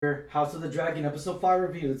House of the Dragon episode 5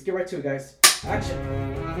 review. Let's get right to it, guys. Action.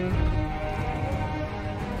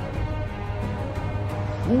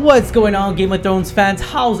 What's going on, Game of Thrones fans?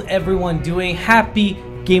 How's everyone doing? Happy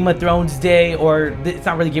Game of Thrones Day, or it's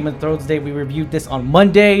not really Game of Thrones Day. We reviewed this on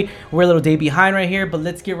Monday. We're a little day behind right here, but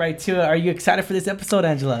let's get right to it. Are you excited for this episode,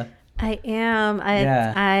 Angela? I am.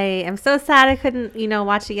 I am so sad I couldn't,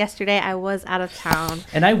 watch it yesterday. I was out of town.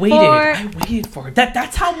 And I waited for it.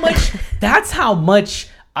 That's how much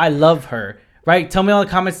I love her. Right? Tell me all the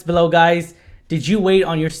comments below, guys. Did you wait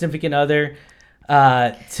on your significant other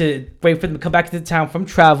to wait for them to come back to the town from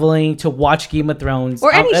traveling to watch Game of Thrones?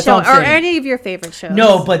 Or any show, or any of your favorite shows.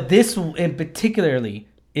 No, but this in particularly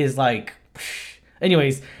is like...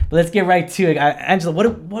 Anyways, let's get right to it. Angela,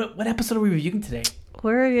 what episode are we reviewing today?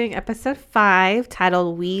 We're reviewing episode 5,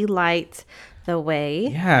 titled We Light the Way.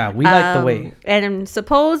 Yeah, We Light the Way. And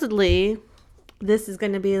supposedly, this is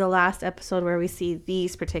going to be the last episode where we see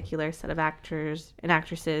these particular set of actors and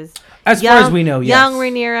actresses. As far as we know, yes. Young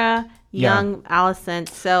Rhaenyra, young Alicent.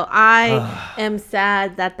 So I am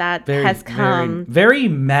sad that has come. Very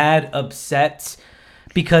mad, upset,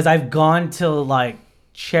 because I've gone to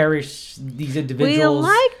cherish these individuals.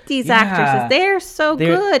 We like these actresses. They're so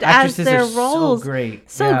good as their roles. So great.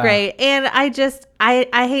 Great. And I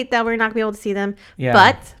hate that we're not going to be able to see them. Yeah.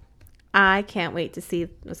 But I can't wait to see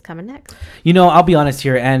what's coming next. I'll be honest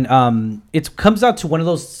here. And it comes out to one of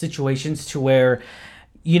those situations to where,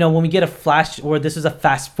 when we get a flash, or this is a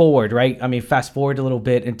fast forward, right? I mean, fast forward a little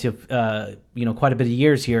bit into, quite a bit of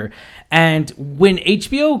years here. And when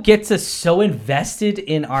HBO gets us so invested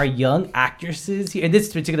in our young actresses, in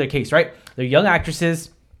this particular case, right? They're young actresses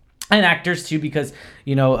and actors too, because,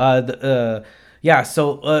 so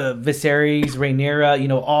Viserys,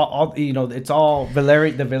 Rhaenyra, all it's all the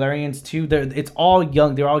Valerians too. It's all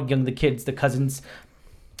young. They're all young. The kids, the cousins.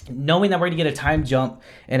 Knowing that we're gonna get a time jump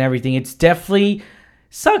and everything, it's definitely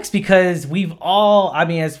sucks because we've all. I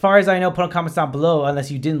mean, as far as I know, put on comments down below.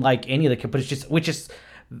 Unless you didn't like any of the, but it's just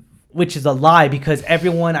which is a lie, because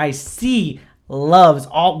everyone I see loves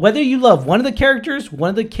all. Whether you love one of the characters, one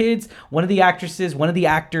of the kids, one of the actresses, one of the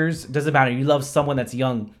actors, doesn't matter. You love someone that's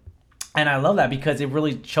young. And I love that because it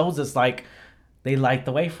really shows us they light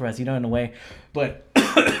the way for us, in a way. But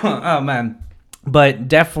oh man, but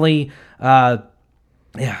definitely,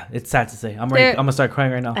 it's sad to say. I'm ready. I'm gonna start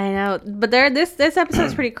crying right now. I know, but this episode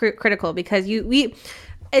is pretty critical because we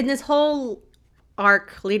in this whole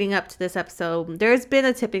arc leading up to this episode, there's been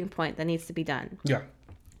a tipping point that needs to be done. Yeah,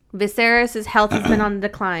 Viserys' health has been on the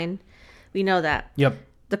decline. We know that. Yep.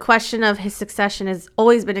 The question of his succession has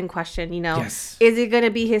always been in question, Yes. Is it going to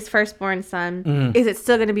be his firstborn son? Mm-hmm. Is it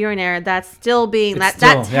still going to be Rhaenyra? That's still being... That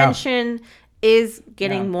tension is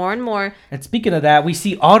getting more and more. And speaking of that, we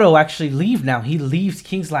see Otto actually leave now. He leaves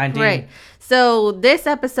King's Landing. Right. So this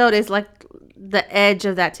episode is like the edge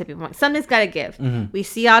of that tipping point. Something's got to give. Mm-hmm. We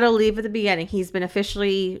see Otto leave at the beginning. He's been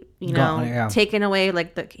officially, taken away,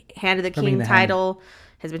 like the Hand of the King title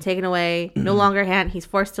has been taken away. No longer hand. He's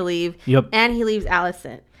forced to leave. Yep. And he leaves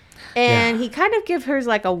Alicent. And he kind of gives her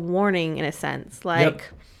like a warning in a sense. Like,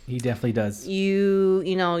 he definitely does.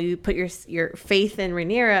 You put your faith in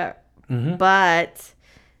Rhaenyra, but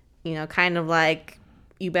kind of like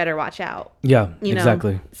you better watch out. Yeah,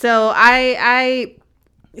 exactly. So I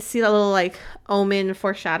see that little like omen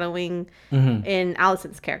foreshadowing in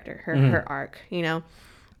Alicent's character, her arc.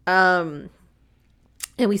 And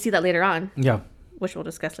we see that later on. Yeah. Which we'll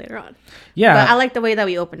discuss later on. Yeah. But I like the way that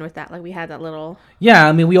we opened with that. Like, we had that little... Yeah,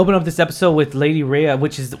 I mean, we open up this episode with Lady Rhea,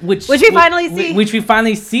 which we finally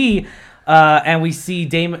see. And we see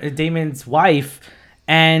Daemon's wife.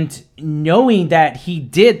 And knowing that he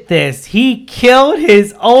did this, he killed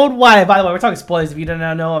his own wife. By the way, we're talking spoilers. If you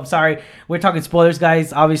don't know, I'm sorry. We're talking spoilers,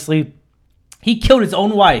 guys. Obviously, he killed his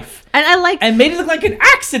own wife. And made it look like an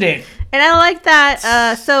accident. And I like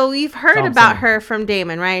that. So we've heard about her from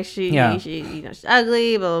Daemon, right? She's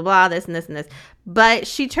ugly, blah, blah, blah, this and this and this. But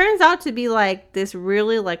she turns out to be like this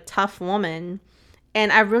really like tough woman.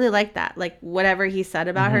 And I really like that. Like, whatever he said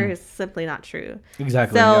about her is simply not true.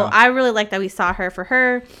 Exactly. So I really like that we saw her for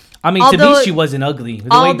her. I mean, to me, she wasn't ugly.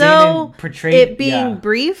 Although it being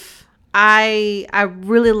brief, I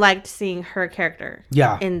really liked seeing her character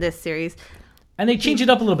in this series. And they change it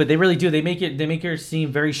up a little bit. They really do. They make her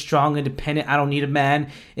seem very strong, independent. I don't need a man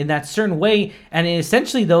in that certain way. And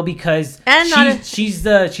essentially, though, because she's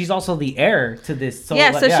also the heir to this. So,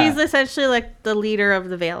 she's essentially like the leader of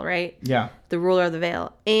the Vale, right? Yeah. The ruler of the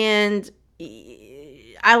Vale. And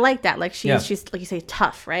I like that. Like she's like you say,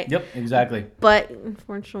 tough, right? Yep, exactly. But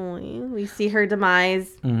unfortunately, we see her demise.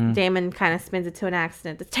 Damon kind of spins it to an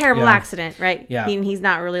accident. The terrible accident, right? Yeah. He's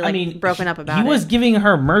not really like broken up about it. He was giving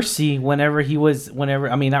her mercy whenever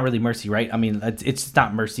I mean, not really mercy, right? I mean, it's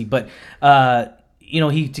not mercy, but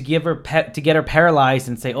to get her paralyzed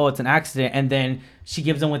and say, oh, it's an accident, and then she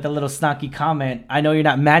gives him with a little snarky comment, I know you're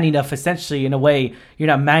not man enough, essentially, in a way, you're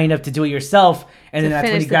not man enough to do it yourself, and then that's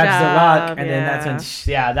when he grabs the rock, and then that's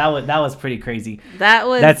when, that was pretty crazy.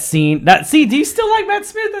 That scene, do you still like Matt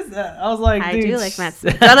Smith? I was like, I do like Matt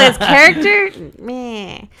Smith. But his character,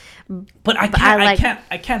 meh. But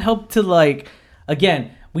I can't help to like,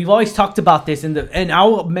 again, we've always talked about this and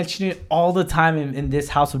I'll mention it all the time in this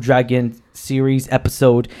House of Dragon series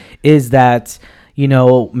episode, is that,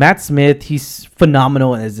 Matt Smith, he's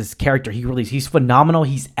phenomenal as this character. He's phenomenal.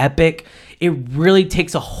 He's epic. It really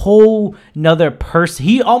takes a whole nother person.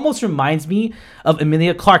 He almost reminds me of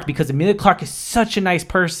Emilia Clarke, because Emilia Clarke is such a nice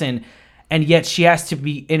person, and yet she has to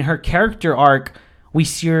be, in her character arc, we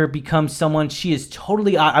see her become someone she is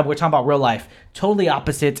totally, we're talking about real life, totally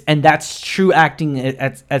opposite, and that's true acting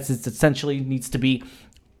as it essentially needs to be.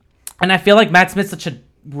 And I feel like Matt Smith's such a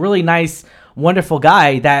really nice, wonderful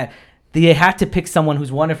guy that they had to pick someone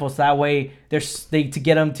who's wonderful, so that way to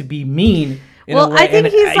get him to be mean. I think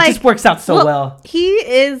it just works out so well. He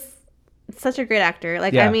is such a great actor.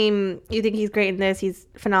 Like, I mean, you think he's great in this? He's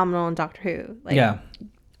phenomenal in Doctor Who. Like,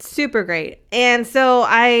 super great. And so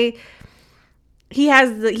he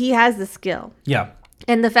has the skill. Yeah.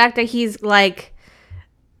 And the fact that he's like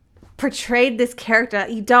portrayed this character,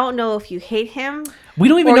 you don't know if you hate him. We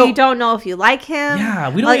don't even know. You don't know if you like him. Yeah,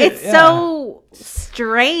 we don't. Like, it's so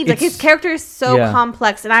strange. Like, his character is so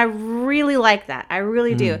complex, and I really like that. I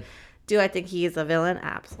really do. Do I think he is a villain?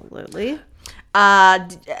 Absolutely.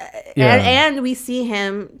 And we see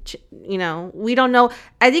him, we don't know.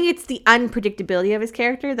 I think it's the unpredictability of his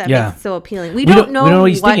character that makes it so appealing. We don't know what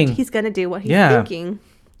he's going to do, what he's thinking.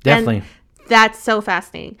 Definitely. And that's so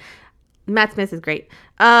fascinating. Matt Smith is great.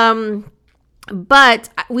 But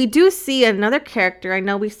we do see another character. I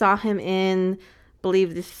know we saw him in, I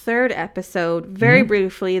believe, the 3rd episode, very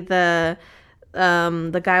briefly, the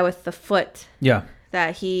guy with the foot. Yeah.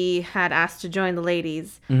 That he had asked to join the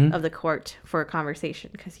ladies of the court for a conversation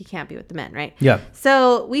because he can't be with the men, right? Yeah.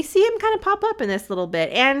 So we see him kind of pop up in this little bit,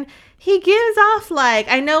 and he gives off, like,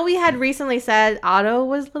 I know we had recently said Otto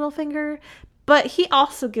was Littlefinger, but he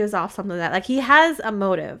also gives off something that, like, he has a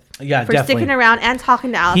motive for definitely sticking around and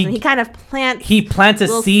talking to Alicent. He kind of plants a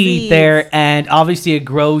seed seeds there, and obviously it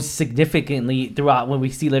grows significantly throughout when we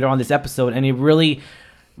see later on this episode, and it really,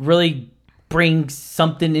 really brings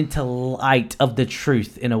something into light of the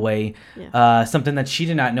truth in a way. Something that she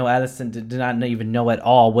did not know, Alicent did not even know at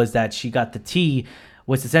all, was that she got the tea,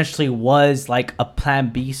 which essentially was like a plan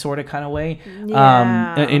B sort of kind of way, in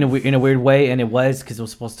a weird way, and it was because it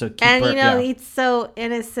was supposed to keep her. And he's so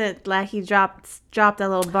innocent, like he dropped a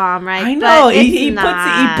little bomb, right? I know he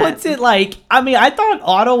puts it like, I mean, I thought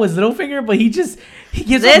Otto was Littlefinger, but he gives off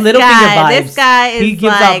Littlefinger vibes. This guy is he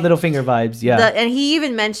gives off Littlefinger vibes, yeah. And he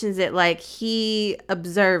even mentions it like he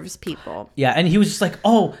observes people. Yeah, and he was just like,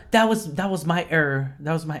 "Oh, that was my error.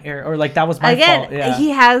 That was my error, or like that was my fault." Yeah. He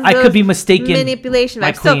has. I could be mistaken. Manipulation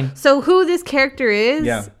vibes. So who this character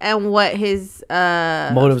is, and what his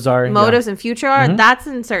motives and future are, that's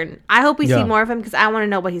uncertain. I hope we see more of him because I want to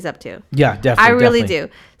know what he's up to. Yeah, definitely. I really do.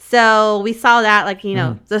 So we saw that, like,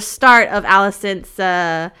 the start of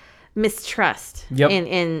Alicent's mistrust in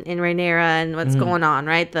Rhaenyra and what's going on,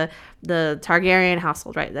 right? The Targaryen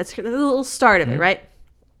household, right? That's the little start of it, right?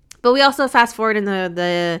 But we also fast forward in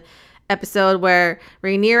the episode where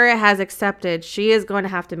Rhaenyra has accepted she is going to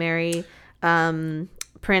have to marry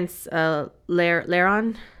Prince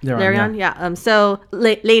Laeron. Yeah. So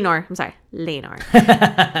Laenor. I'm sorry,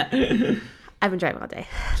 Laenor. I've been driving all day.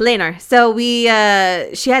 Laenor. So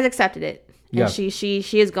she has accepted it. And she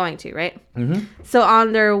is going to, right? So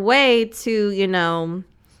on their way to,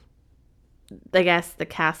 I guess the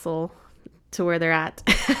castle to where they're at,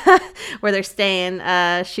 where they're staying,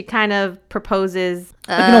 she kind of proposes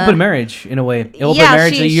like an open marriage in a way. Open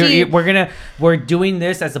marriage. We're doing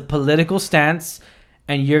this as a political stance,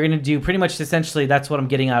 and you're gonna do pretty much essentially that's what I'm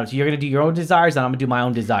getting out. So you're gonna do your own desires, and I'm gonna do my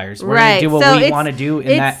own desires. We're gonna do what we want to do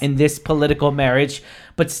in this political marriage,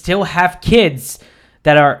 but still have kids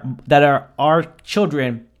that are our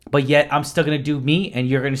children, but yet I'm still gonna do me, and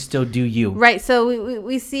you're gonna still do you. Right. So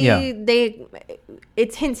we see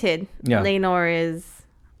it's hinted. Laenor is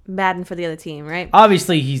batting for the other team, right?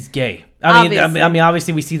 Obviously, he's gay. I mean,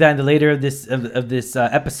 obviously, we see that in the later of this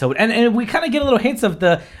episode, and we kind of get a little hints of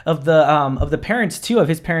the parents too, of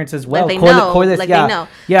his parents as well. Like they know, they know.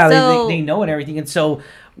 Yeah, so, they know and everything, and so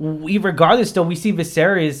regardless, though, we see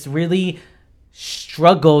Viserys really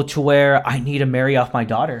struggle to where I need to marry off my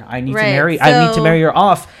daughter. I need to marry her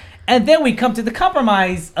off, and then we come to the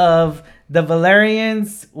compromise of the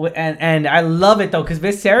Valerians, and I love it though because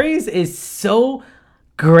Viserys is so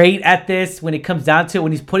great at this when it comes down to it.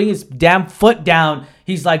 When he's putting his damn foot down,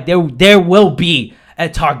 he's like, there will be a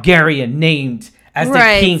Targaryen named as the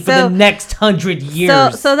king for the next 100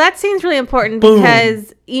 years. So that seems really important. Boom.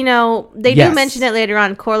 Because, they do mention it later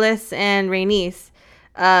on. Corlys and Rhaenys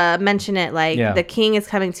mention it, like the king is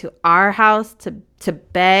coming to our house to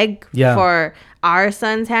beg for our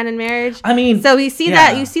son's hand in marriage. I mean, so you see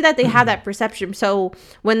that they have that perception. So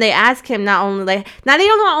when they ask him, they don't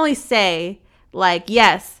not only say like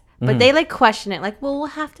yes, but they like question it, like, well, we'll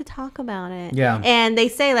have to talk about it. Yeah. And they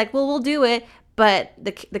say like, well, we'll do it, but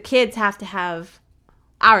the kids have to have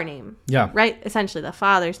our name. Yeah. Right? Essentially the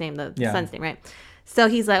father's name, the son's name, right? So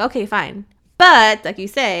he's like, okay, fine. But like you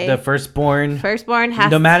say, the firstborn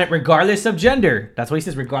has regardless of gender. That's what he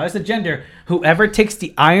says, regardless of gender, whoever takes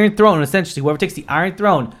the Iron Throne will be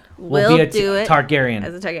a Targaryen.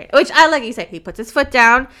 As a Targaryen. Which I like you say, he puts his foot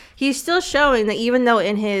down. He's still showing that even though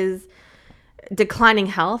in his declining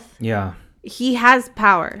health, he has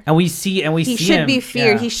power, and we see he should be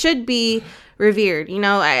feared. He should be revered.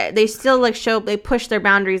 They still they push their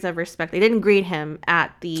boundaries of respect. They didn't greet him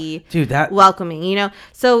at the welcoming.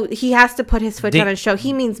 So he has to put his foot down and show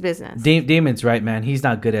he means business. Damon's right, man. He's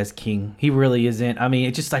not good as king. He really isn't. I mean,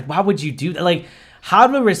 it's just like, why would you do that? Like, how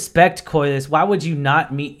to respect Corlys? Why would you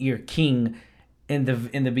not meet your king in the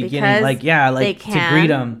beginning? Because to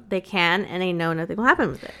greet him. They can, and they know nothing will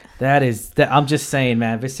happen with it. I'm just saying,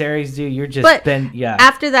 man. Viserys, dude, you're just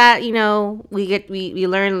After that, we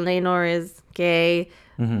learn Laenor is gay.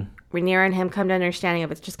 Mm-hmm. Rhaenyra and him come to understanding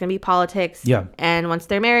of it's just gonna be politics. Yeah. And once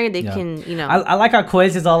they're married, they can, I like how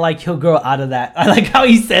Corlys is all like, he'll grow out of that. I like how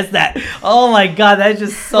he says that. Oh my god, that's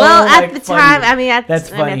just so. Well, at the time, that's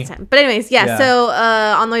funny. But anyways, So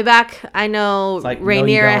on the way back, I know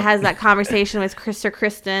Rhaenyra has that conversation with Sir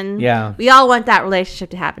Criston. Yeah. We all want that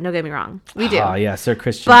relationship to happen. Don't get me wrong, we do. Oh yeah, Sir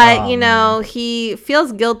Criston. But he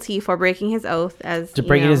feels guilty for breaking his oath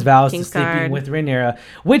breaking his vows to sleeping with Rhaenyra,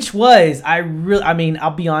 which was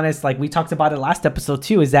I'll be honest. Like we talked about it last episode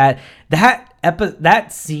too, is that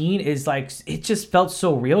scene is like, it just felt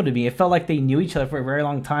so real to me. It felt like they knew each other for a very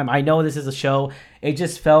long time. I know this is a show. It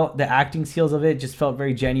just felt, the acting skills of it just felt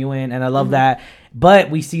very genuine, and I love that.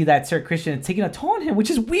 But we see that Sir Criston is taking a toll on him,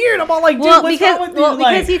 which is weird. I'm all like, dude, what's wrong with you?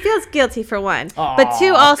 Because he feels guilty for one. But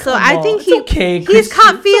two, also, I think he's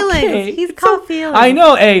caught feelings. Okay. He's caught feelings. I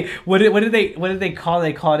know. Hey, what did they call it?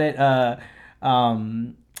 They called it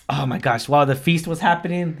oh my gosh! While the feast was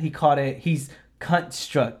happening, he's cunt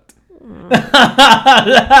struck.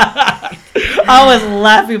 I was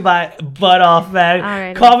laughing my butt off, man.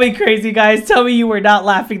 Alrighty. Call me crazy, guys. Tell me you were not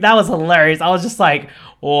laughing. That was hilarious. I was just like,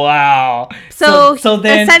 wow. So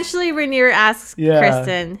then essentially Rhaenyra asks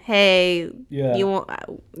Criston, hey, you won't,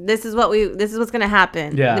 this is what's gonna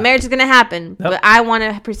happen. Yeah. The marriage is gonna happen, but I want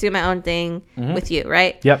to pursue my own thing with you,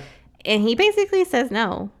 right? Yep. And he basically says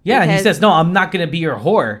no. Yeah, he says, no, I'm not going to be your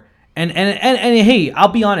whore. And hey, I'll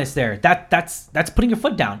be honest there. That's putting your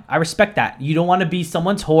foot down. I respect that. You don't want to be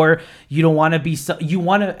someone's whore. You don't want to be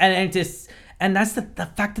and that's the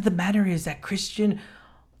fact of the matter is that Criston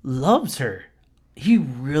loves her. He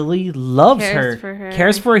really loves her.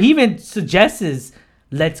 Cares for her. He even suggests,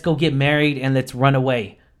 let's go get married and let's run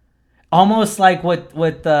away. Almost like with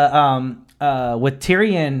Tyrion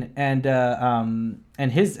and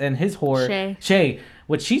his whore Shay.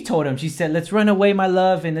 What she told him, she said, "Let's run away, my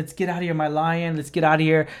love, and let's get out of here, my lion. Let's get out of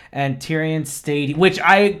here." And Tyrion stayed,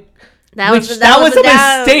 that was a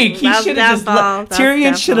mistake. He should have just left.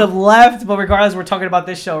 Tyrion should have left. But regardless, we're talking about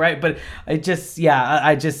this show, right? But it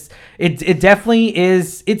definitely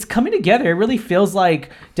is. It's coming together. It really feels like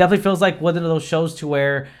one of those shows to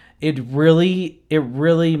where it really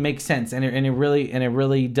makes sense, and it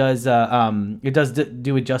really does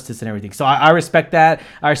do it justice and everything. So I respect that.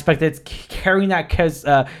 I respect that it's carrying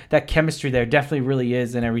that chemistry there. Definitely really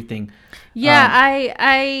is, and everything. Yeah,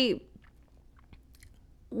 I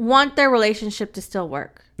want their relationship to still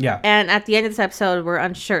work. Yeah. And at the end of this episode, we're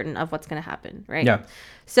uncertain of what's going to happen, right? Yeah.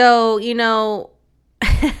 So, the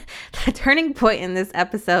turning point in this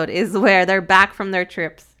episode is where they're back from their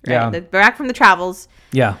trips, right? Yeah. They're back from the travels.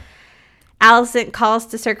 Yeah. Alicent calls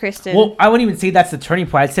to Sir Criston. Well, I wouldn't even say that's the turning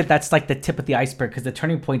point. I'd say that's like the tip of the iceberg because the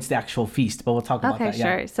turning point's the actual feast. But we'll talk about that. Okay,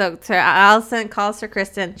 sure. Yeah. So Alicent calls Sir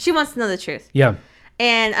Criston. She wants to know the truth. Yeah.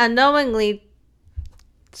 And unknowingly,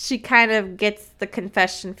 she kind of gets the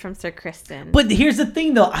confession from Sir Criston. But here's the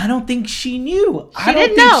thing, though. I don't think she knew. I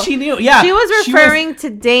don't think she knew. Yeah. She was referring to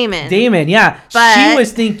Daemon. Daemon, yeah. But she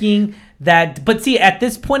was thinking that. But see, at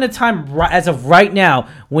this point in time, as of right now,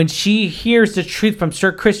 when she hears the truth from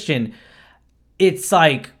Sir Criston, it's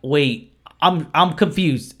like, wait, I'm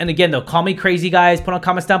confused. And again, though, call me crazy, guys. Put on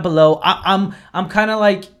comments down below. I'm kind of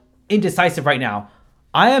like indecisive right now.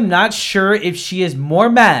 I am not sure if she is more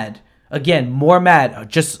mad. Again, more mad.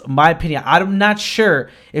 Just my opinion. I'm not sure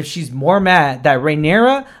if she's more mad that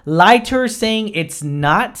Rhaenyra lied to her, saying it's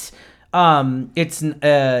not, that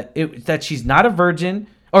she's not a virgin,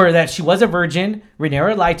 or that she was a virgin.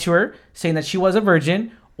 Rhaenyra lied to her, saying that she was a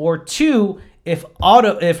virgin. Or two, if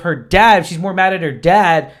her dad, she's more mad at her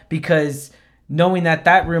dad because knowing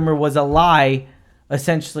that rumor was a lie.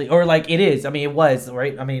 Essentially, or like it is. I mean, it was,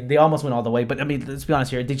 right? I mean, they almost went all the way, but I mean, let's be honest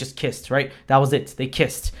here. They just kissed, right? That was it. They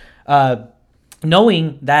kissed.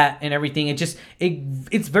 Knowing that and everything,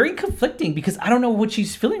 it's very conflicting because I don't know what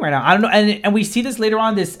she's feeling right now. I don't know, and we see this later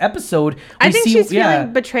on this episode. I think she's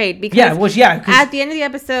feeling betrayed because at the end of the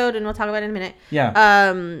episode, and we'll talk about it in a minute.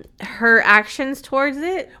 Yeah. Her actions towards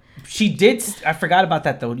it. She did. I forgot about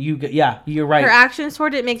that though. You're right. Her actions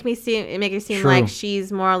toward it makes it seem like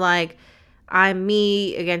she's more like, I'm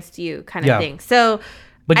me against you kind of thing. So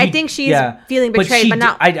but I think she's feeling betrayed, but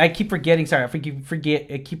not. I keep forgetting. Sorry,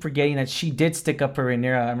 I keep forgetting that she did stick up for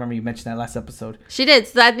Rhaenyra. I remember you mentioned that last episode. She did.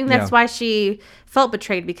 So I think that's why she felt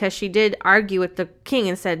betrayed, because she did argue with the king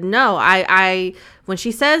and said, no, I when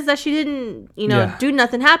she says that she didn't, do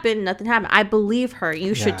nothing happened. I believe her.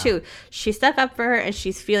 You should too. She stuck up for her, and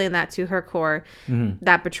she's feeling that to her core,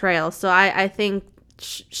 that betrayal. So I think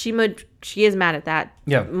she is mad at that.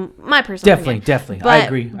 Yeah, my personal opinion. Definitely. I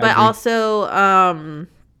agree. But also,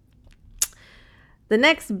 the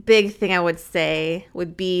next big thing I would say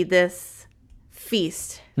would be this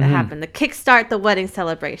feast that happened, the kickstart the wedding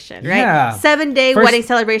celebration, right? Yeah. 7-day wedding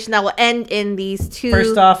celebration that will end in these two.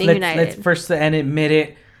 First off, let's first admit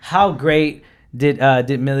it. How great did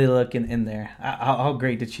Millie look in there? How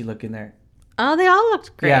great did she look in there? Oh, they all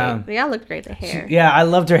looked great. Yeah. They all looked great. The hair. I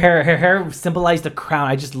loved her hair. Her hair symbolized the crown.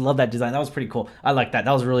 I just love that design. That was pretty cool. I like that.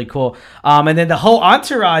 That was really cool. And then the whole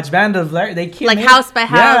entourage, man, they came like in. House by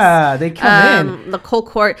house. Yeah, they come in. The whole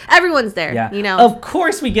court. Everyone's there. Yeah. Of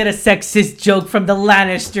course we get a sexist joke from the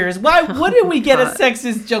Lannisters. Why wouldn't we get a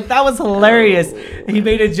sexist joke? That was hilarious. He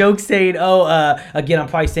made a joke saying, again, I'm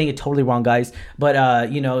probably saying it totally wrong, guys. But,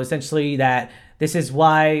 essentially that... This is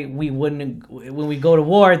why we wouldn't, when we go to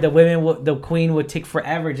war, the queen would take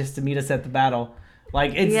forever just to meet us at the battle.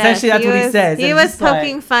 Like, essentially that's what he says. He was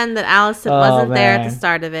poking fun that Alicent wasn't there at the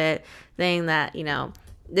start of it, saying that,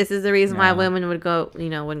 this is the reason why women wouldn't go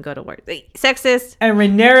to war. Sexist. And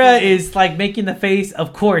Rhaenyra is like making the face.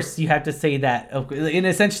 Of course, you have to say that. And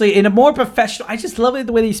essentially, in a more professional, I just love it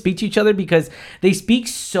the way they speak to each other, because they speak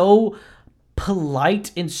so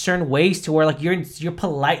polite in certain ways to where like you're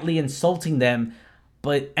politely insulting them,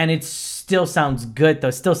 and it still sounds good though.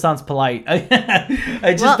 It still sounds polite.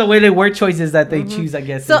 It's just the way the word choices that they choose, I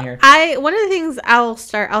guess. So in here. One of the things I'll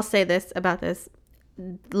say this about this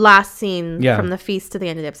last scene from the feast to the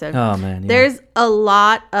end of the episode. Oh man, there's a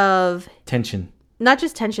lot of tension. Not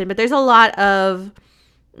just tension, but there's a lot of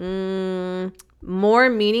more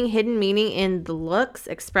hidden meaning in the looks,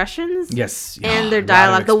 expressions, and their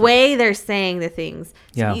dialogue, the way they're saying the things.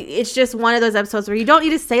 Yeah, it's just one of those episodes where you don't need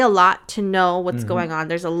to say a lot to know what's going on.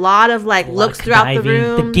 There's a lot of looks throughout the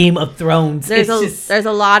room. The Game of Thrones. There's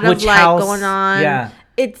a lot of going on. Yeah.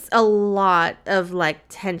 It's a lot of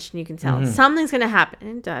tension. You can tell something's gonna happen,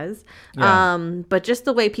 and it does. Yeah. But just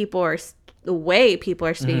the way people are speaking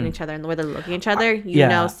to each other and the way they're looking at each other, it's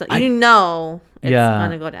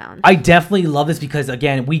gonna go down. I definitely love this because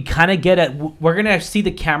again, we kind of we're gonna see the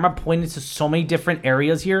camera point into so many different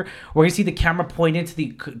areas here. We're gonna see the camera point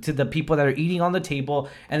into to the people that are eating on the table,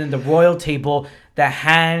 and then the royal table, the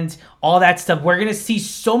hand, all that stuff. We're gonna see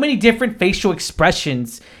so many different facial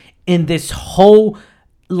expressions in this whole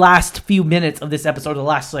last few minutes of this episode, the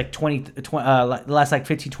last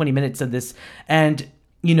 15-20 minutes of this. And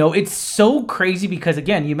it's so crazy because,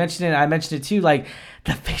 again, you mentioned it, I mentioned it too,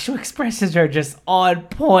 the facial expressions are just on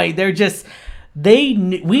point. They're just,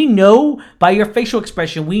 we know by your facial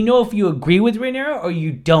expression, we know if you agree with Rhaenyra or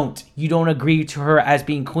you don't. You don't agree to her as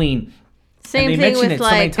being queen. Same thing with,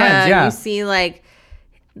 you see,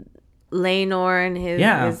 Laenor and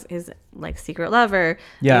his like secret lover.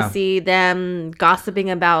 Yeah. We see them gossiping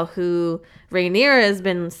about who Rhaenyra has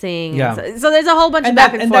been seeing. Yeah. So there's a whole bunch of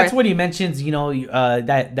back and forth. And that's what he mentions,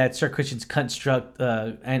 that Sir Christian's construct,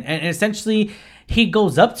 and essentially he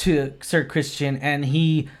goes up to Sir Christian, and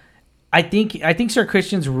I think Sir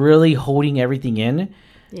Christian's really holding everything in.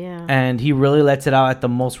 Yeah. And he really lets it out at the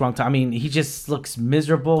most wrong time. I mean, he just looks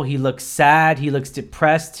miserable. He looks sad. He looks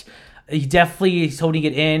depressed. He definitely is holding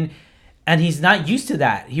it in. And he's not used to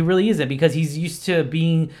that. He really isn't, because he's used to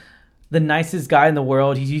being the nicest guy in the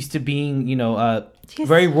world. He's used to being,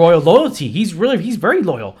 very royal loyalty. He's very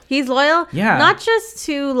loyal. He's loyal? Yeah. Not just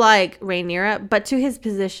to, like, Rhaenyra, but to his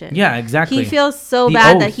position. Yeah, exactly. He feels so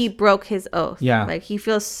bad that he broke his oath. Yeah. Like, he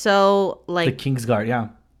feels so, like... The Kingsguard, yeah.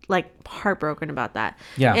 Like, heartbroken about that.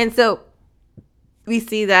 Yeah. And so, we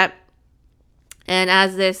see that. And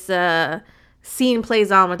as this... scene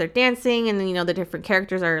plays on with their dancing, and then the different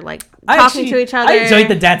characters are like talking to each other. I enjoyed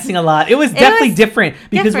the dancing a lot. It was definitely different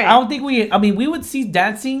because I don't think we would see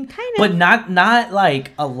dancing, kind of, but not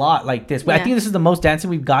like a lot like this. But I think this is the most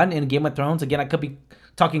dancing we've gotten in Game of Thrones. Again, I could be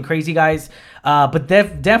talking crazy, guys, but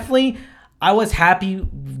definitely I was happy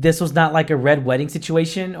this was not like a red wedding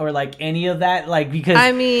situation or like any of that, like, because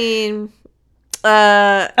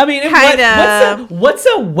what's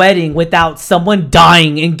a wedding without someone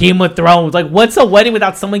dying in Game of Thrones? Like, what's a wedding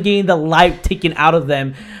without someone getting the life taken out of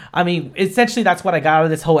them? I mean, essentially, that's what I got out of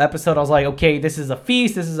this whole episode. I was like, okay, this is a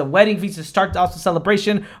feast. This is a wedding feast to start off the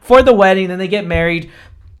celebration for the wedding. Then they get married.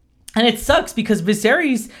 And it sucks because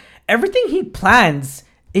Viserys, everything he plans,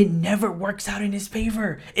 it never works out in his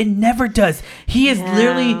favor. It never does. He is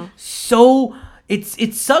literally so...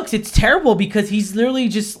 It sucks. It's terrible because he's literally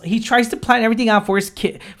he tries to plan everything out for his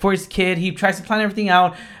kid. He tries to plan everything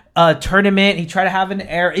out. Tournament. He tried to have an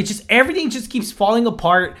heir. Everything just keeps falling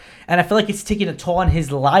apart, and I feel like it's taking a toll on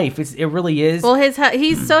his life. It really is. Well,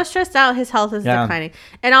 he's so stressed out. His health is declining,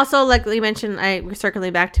 and also, like you mentioned, we're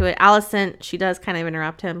circling back to it. Alicent, she does kind of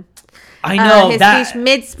interrupt him. I know his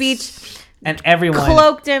mid-speech. And everyone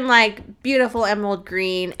cloaked in like beautiful emerald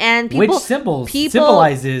green, and people, which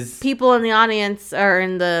symbolizes people in the audience or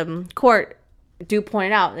in the court do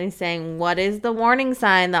point out and saying, "What is the warning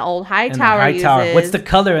sign the old Hightower uses? What's the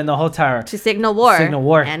color in the whole tower to signal war?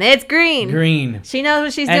 And it's green. Green. She knows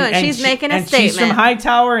what she's doing. She's making a statement. She's from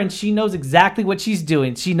Hightower, and she knows exactly what she's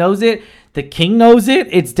doing. She knows it. The king knows it.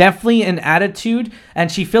 It's definitely an attitude,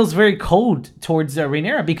 and she feels very cold towards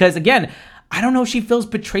Rhaenyra because, again, I don't know if she feels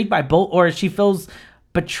betrayed by both, or if she feels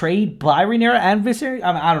betrayed by Rhaenyra and Viserys.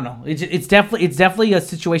 I don't know. It's definitely a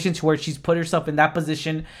situation to where she's put herself in that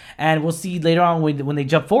position, and we'll see later on when they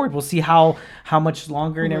jump forward. We'll see how much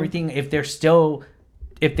longer and everything. If they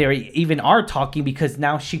even are talking, because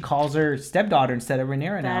now she calls her stepdaughter instead of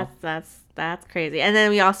Rhaenyra now. That's crazy. And then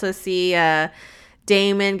we also see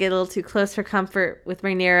Daemon get a little too close for comfort with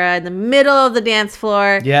Rhaenyra in the middle of the dance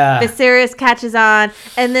floor. Yeah. Viserys catches on.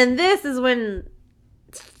 And then this is when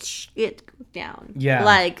it goes down. Yeah.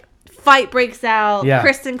 Like, fight breaks out. Yeah.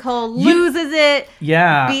 Criston Cole loses it.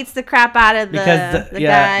 Yeah. Beats the crap out of the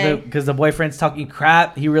guy. Because the boyfriend's talking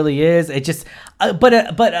crap. He really is. It just...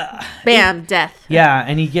 bam, death. Yeah,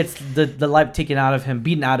 and he gets the life taken out of him,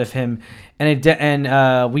 beaten out of him. And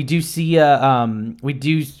we do see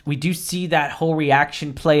that whole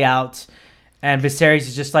reaction play out, and Viserys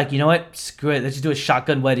is just like, you know what, screw it, let's just do a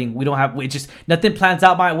shotgun wedding. Nothing plans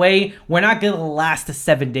out my way. We're not gonna last the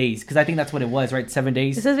 7 days, because I think that's what it was, right? 7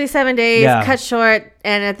 days. It's supposed to be 7 days. Yeah. Cut short,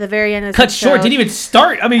 and at the very end of the short didn't even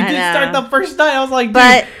start. I mean, it didn't start the first night. I was like,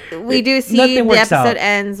 but we do see the episode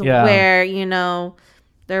ends where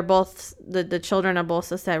they're both the children are both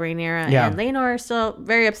upset. Rhaenyra and Laenor are still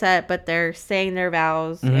very upset, but they're saying their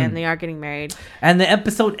vows and they are getting married. And the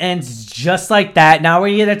episode ends just like that. Now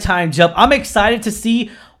we get a time jump. I'm excited to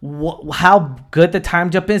see how good the time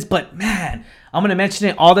jump is, but man, I'm gonna mention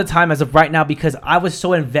it all the time as of right now because I was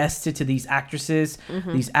so invested to these actresses,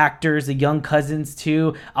 these actors, the young cousins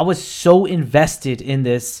too. I was so invested in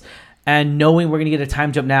this. And knowing we're going to get a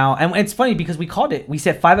time jump now. And it's funny because we called it. We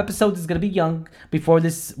said 5 episodes is going to be young. Before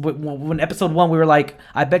this, when episode 1, we were like,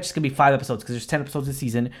 I bet it's going to be 5 episodes because there's 10 episodes this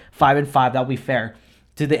season. 5 and 5, that'll be fair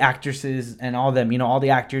to the actresses and all of them. All the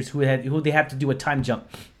actors who they have to do a time jump.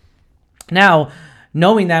 Now,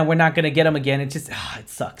 knowing that we're not going to get them again, it just, it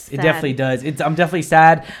sucks. Sad. It definitely does. I'm definitely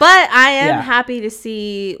sad. But I am happy to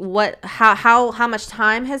see how much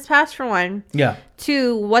time has passed for one. Yeah.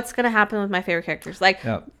 To what's going to happen with my favorite characters. Like...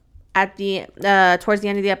 Yep. At the towards the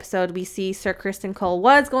end of the episode, we see Sir Criston Cole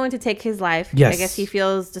was going to take his life. Yes. I guess he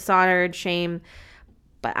feels dishonored, shame,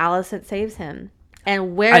 but Alicent saves him.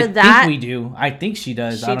 And where I think we do. I think she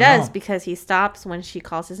does. She does because he stops when she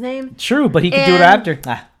calls his name. True, but he can do it after.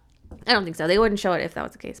 I don't think so. They wouldn't show it if that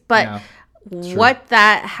was the case. But what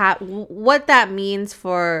that means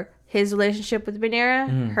for his relationship with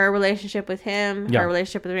Rhaenyra, her relationship with him, her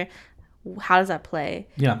relationship with Rhaenyra, how does that play?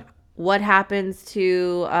 Yeah. What happens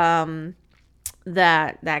to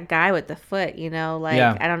that guy with the foot? You know, like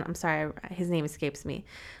I'm sorry, his name escapes me.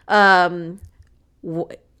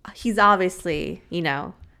 He's obviously, you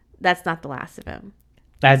know, that's not the last of him.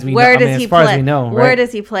 As we know, as far as we know, right? Where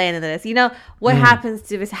does he play into this? You know, what happens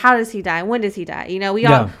to this? How does he die? When does he die? You know,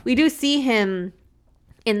 we do see him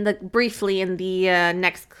briefly in the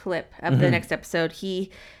next clip of the next episode.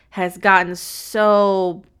 He has gotten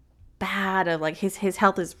so bad of like his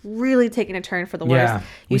health is really taking a turn for the worst. Yeah,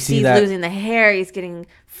 you see he's losing the hair, he's getting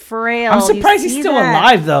frail. I'm surprised he's still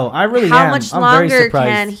alive though. I really am. How much longer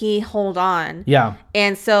can he hold on? Yeah.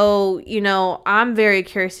 And so, you know, I'm very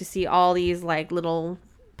curious to see all these like little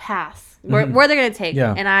paths where they're gonna take.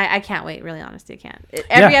 And I can't wait, really honestly. I can't.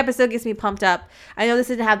 Every episode gets me pumped up. I know this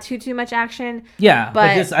didn't have too much action. Yeah,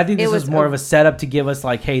 but I think this was more of a setup to give us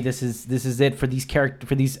like, hey, this is it for these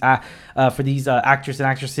actors and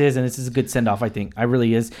actresses, and this is a good send off. I think I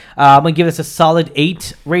really is. I'm gonna give this a solid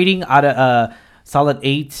 8 rating out of solid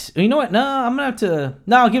 8. You know what? No, I'm gonna have to.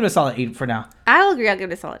 No, I'll give it a solid 8 for now. I'll agree. I'll give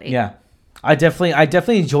it a solid 8. Yeah, I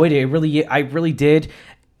definitely enjoyed it. I really did.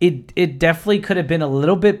 It definitely could have been a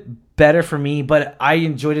little bit better for me, but I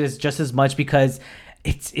enjoyed it just as much because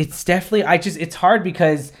it's definitely it's hard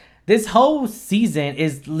because this whole season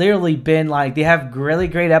is literally been like they have really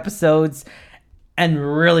great episodes and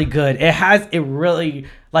really good. Really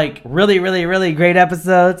great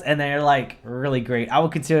episodes, and they're like really great. I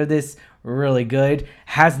would consider this really good.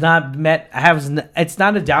 It's not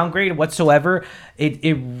a downgrade whatsoever.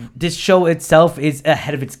 This show itself is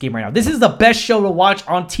ahead of its game right now. This is the best show to watch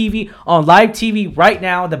on TV, on live TV right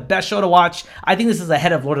now. The best show to watch. I think this is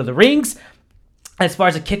ahead of Lord of the Rings. As far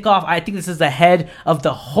as a kickoff, I think this is ahead of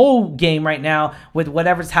the whole game right now with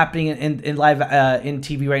whatever's happening in live in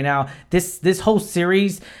TV right now. This whole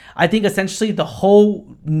series, I think essentially the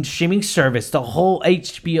whole streaming service, the whole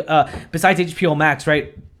HBO, besides HBO Max,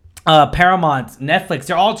 right? Paramount, Netflix,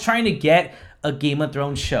 they're all trying to get a Game of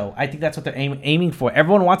Thrones show. I think that's what they're aiming for.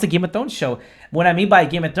 Everyone wants a Game of Thrones show. What I mean by a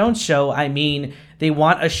Game of Thrones show, I mean they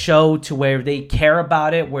want a show to where they care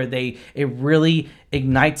about it, where it really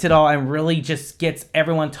ignites it all and really just gets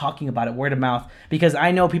everyone talking about it, word of mouth. Because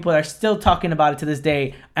I know people are still talking about it to this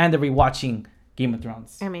day, and they're rewatching Game of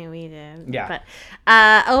Thrones. I mean, we did. Yeah. But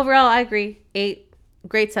overall, I agree. 8.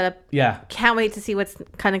 Great setup. Yeah. Can't wait to see what's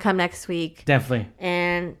kind of come next week. Definitely.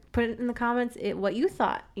 And put it in the comments what you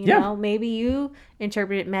thought. You know, maybe you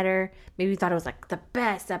interpreted it better. Maybe you thought it was like the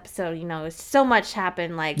best episode. You know, so much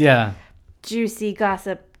happened. Like juicy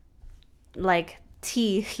gossip, like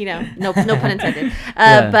tea. You know, no pun intended.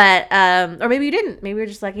 But or maybe you didn't. Maybe you're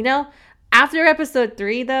just like, you know, after episode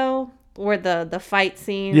 3 though, or the fight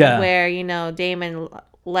scene where you know Daemon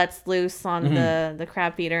lets loose on the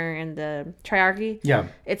crab feeder and the triarchy. Yeah.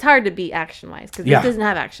 It's hard to beat action-wise because this doesn't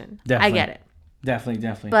have action. Definitely. I get it.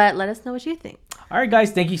 Definitely. But let us know what you think. All right,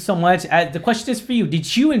 guys. Thank you so much. The question is for you.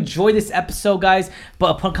 Did you enjoy this episode, guys?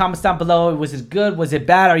 But put comments down below. Was it good? Was it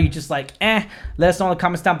bad? Are you just like, eh? Let us know in the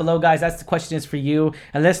comments down below, guys. That's the question is for you.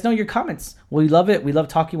 And let us know your comments. We love it. We love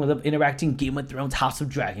talking. We love interacting. Game of Thrones, House of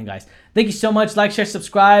Dragon, guys. Thank you so much. Like, share,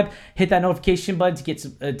 subscribe. Hit that notification button to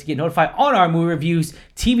get notified on our movie reviews,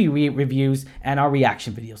 TV reviews, and our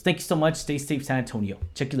reaction videos. Thank you so much. Stay safe, San Antonio.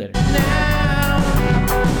 Check you later.